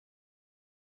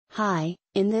Hi,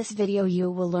 in this video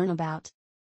you will learn about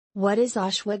what is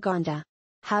ashwagandha,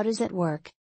 how does it work,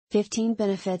 15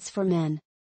 benefits for men,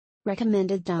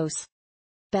 recommended dose,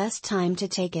 best time to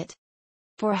take it,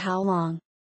 for how long,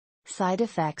 side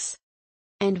effects,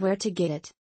 and where to get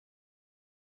it.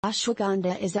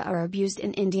 Ashwagandha is a herb used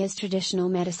in India's traditional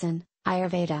medicine,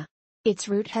 Ayurveda. Its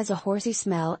root has a horsey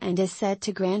smell and is said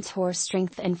to grant horse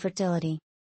strength and fertility.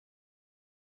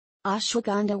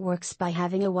 Ashwagandha works by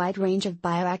having a wide range of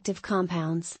bioactive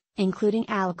compounds, including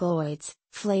alkaloids,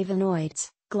 flavonoids,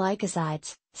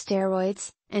 glycosides, steroids,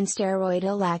 and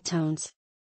steroidolactones.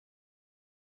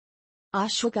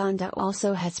 Ashwagandha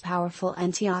also has powerful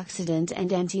antioxidant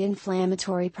and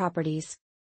anti-inflammatory properties.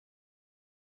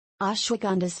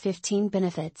 Ashwagandha's 15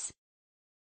 benefits.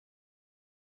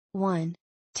 1.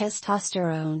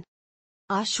 Testosterone.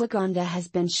 Ashwagandha has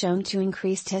been shown to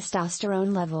increase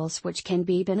testosterone levels, which can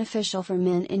be beneficial for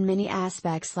men in many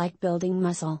aspects like building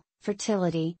muscle,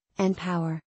 fertility, and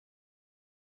power.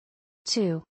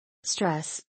 2.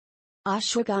 Stress.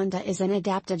 Ashwagandha is an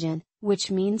adaptogen,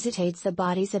 which means it aids the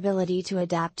body's ability to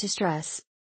adapt to stress.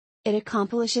 It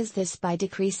accomplishes this by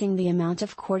decreasing the amount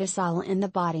of cortisol in the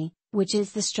body, which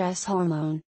is the stress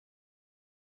hormone.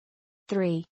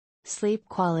 3. Sleep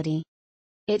quality.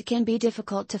 It can be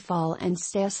difficult to fall and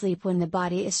stay asleep when the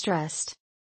body is stressed.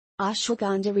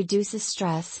 Ashwagandha reduces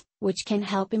stress, which can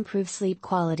help improve sleep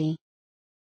quality.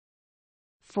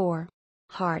 4.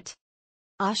 Heart.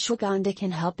 Ashwagandha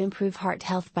can help improve heart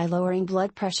health by lowering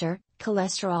blood pressure,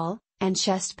 cholesterol, and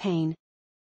chest pain.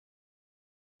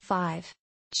 5.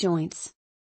 Joints.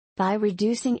 By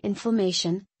reducing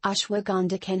inflammation,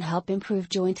 ashwagandha can help improve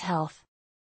joint health.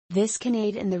 This can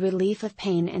aid in the relief of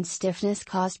pain and stiffness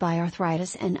caused by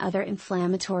arthritis and other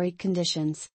inflammatory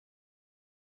conditions.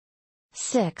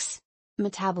 6.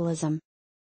 Metabolism.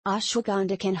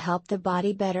 Ashwagandha can help the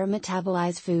body better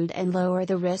metabolize food and lower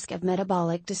the risk of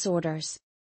metabolic disorders.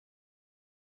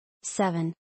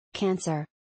 7. Cancer.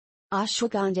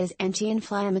 Ashwagandha's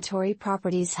anti-inflammatory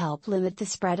properties help limit the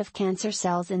spread of cancer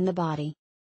cells in the body.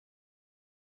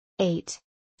 8.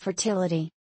 Fertility.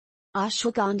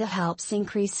 Ashwagandha helps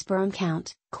increase sperm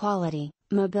count, quality,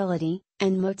 mobility,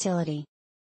 and motility.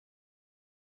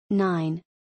 9.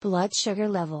 Blood sugar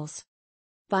levels.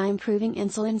 By improving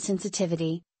insulin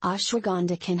sensitivity,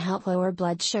 ashwagandha can help lower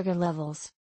blood sugar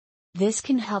levels. This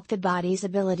can help the body's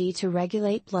ability to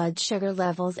regulate blood sugar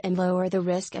levels and lower the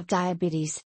risk of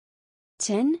diabetes.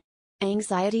 10.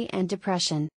 Anxiety and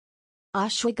depression.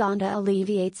 Ashwagandha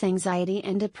alleviates anxiety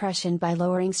and depression by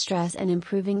lowering stress and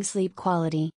improving sleep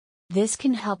quality. This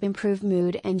can help improve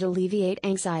mood and alleviate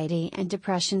anxiety and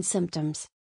depression symptoms.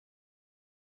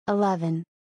 11.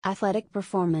 Athletic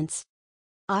performance.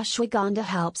 Ashwagandha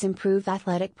helps improve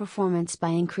athletic performance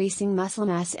by increasing muscle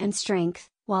mass and strength,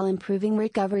 while improving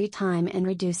recovery time and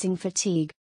reducing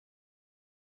fatigue.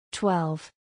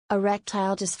 12.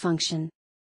 Erectile dysfunction.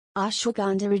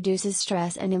 Ashwagandha reduces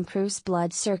stress and improves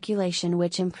blood circulation,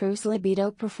 which improves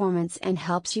libido performance and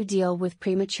helps you deal with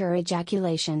premature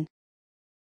ejaculation.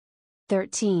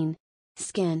 13.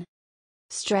 Skin.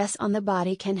 Stress on the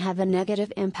body can have a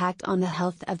negative impact on the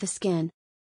health of the skin.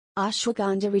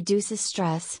 Ashwagandha reduces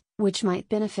stress, which might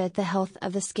benefit the health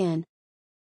of the skin.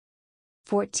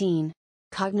 14.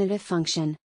 Cognitive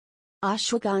function.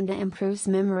 Ashwagandha improves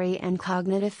memory and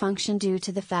cognitive function due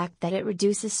to the fact that it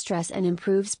reduces stress and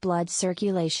improves blood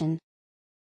circulation.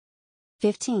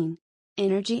 15.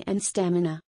 Energy and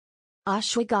stamina.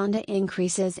 Ashwagandha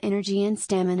increases energy and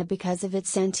stamina because of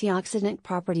its antioxidant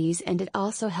properties, and it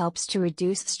also helps to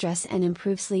reduce stress and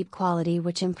improve sleep quality,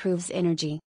 which improves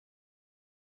energy.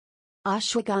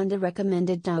 Ashwagandha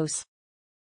recommended dose.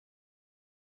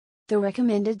 The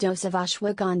recommended dose of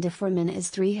ashwagandha for men is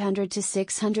 300 to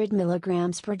 600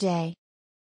 mg per day.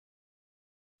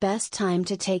 Best time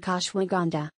to take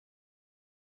ashwagandha.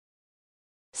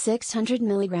 600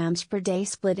 mg per day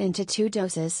split into 2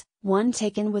 doses, one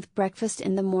taken with breakfast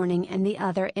in the morning and the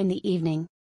other in the evening.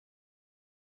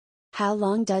 How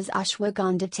long does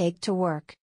ashwagandha take to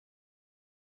work?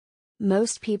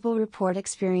 Most people report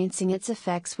experiencing its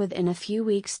effects within a few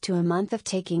weeks to a month of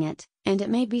taking it, and it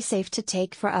may be safe to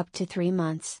take for up to 3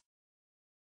 months.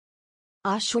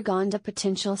 Ashwagandha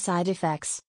potential side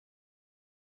effects.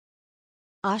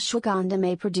 Ashwagandha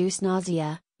may produce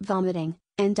nausea, vomiting,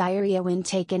 and diarrhea when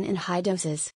taken in high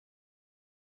doses.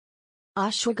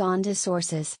 Ashwagandha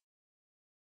sources.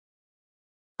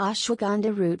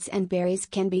 Ashwagandha roots and berries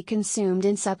can be consumed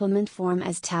in supplement form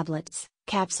as tablets,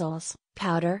 capsules,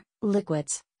 powder,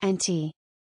 liquids, and tea.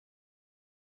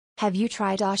 Have you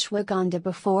tried ashwagandha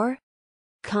before?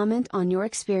 Comment on your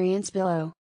experience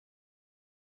below.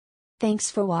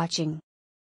 Thanks for watching.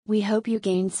 We hope you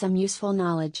gained some useful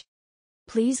knowledge.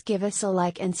 Please give us a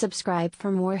like and subscribe for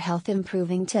more health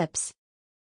improving tips.